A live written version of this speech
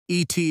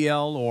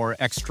ETL, or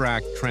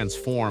extract,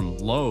 transform,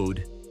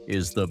 load,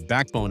 is the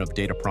backbone of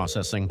data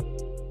processing.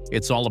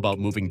 It's all about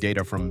moving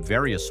data from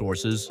various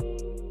sources,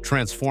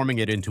 transforming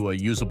it into a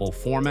usable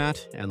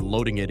format, and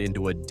loading it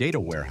into a data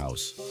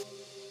warehouse.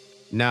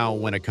 Now,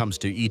 when it comes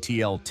to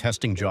ETL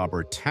testing job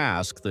or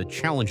task, the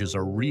challenges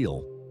are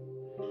real.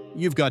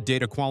 You've got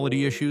data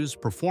quality issues,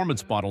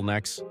 performance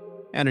bottlenecks,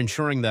 and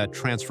ensuring that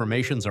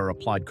transformations are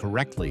applied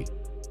correctly.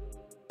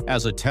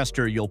 As a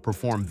tester, you'll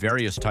perform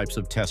various types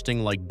of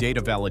testing like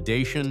data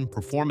validation,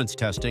 performance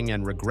testing,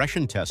 and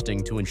regression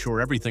testing to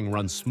ensure everything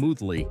runs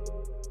smoothly.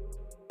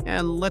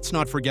 And let's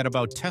not forget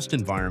about test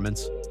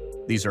environments.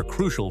 These are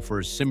crucial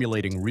for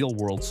simulating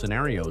real-world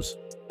scenarios.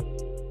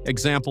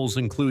 Examples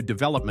include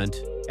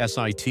development,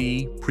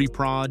 SIT,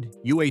 pre-prod,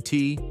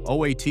 UAT,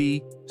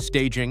 OAT,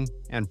 staging,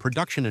 and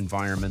production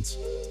environments.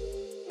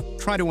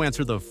 Try to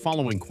answer the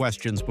following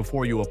questions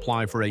before you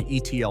apply for a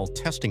ETL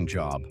testing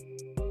job.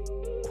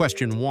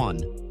 Question 1.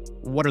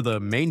 What are the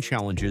main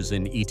challenges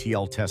in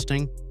ETL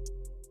testing?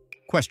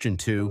 Question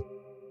 2.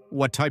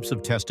 What types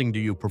of testing do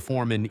you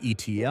perform in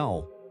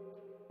ETL?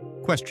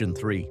 Question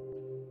 3.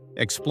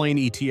 Explain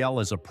ETL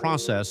as a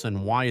process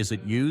and why is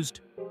it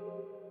used?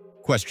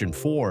 Question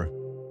 4.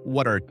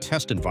 What are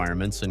test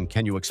environments and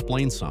can you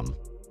explain some?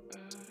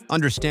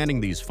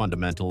 Understanding these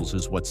fundamentals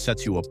is what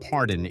sets you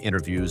apart in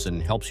interviews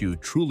and helps you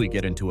truly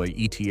get into a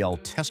ETL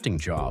testing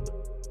job.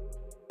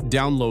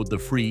 Download the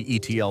free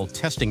ETL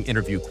Testing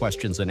Interview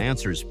Questions and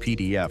Answers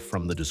PDF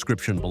from the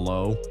description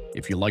below.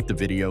 If you like the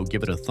video,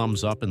 give it a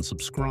thumbs up and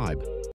subscribe.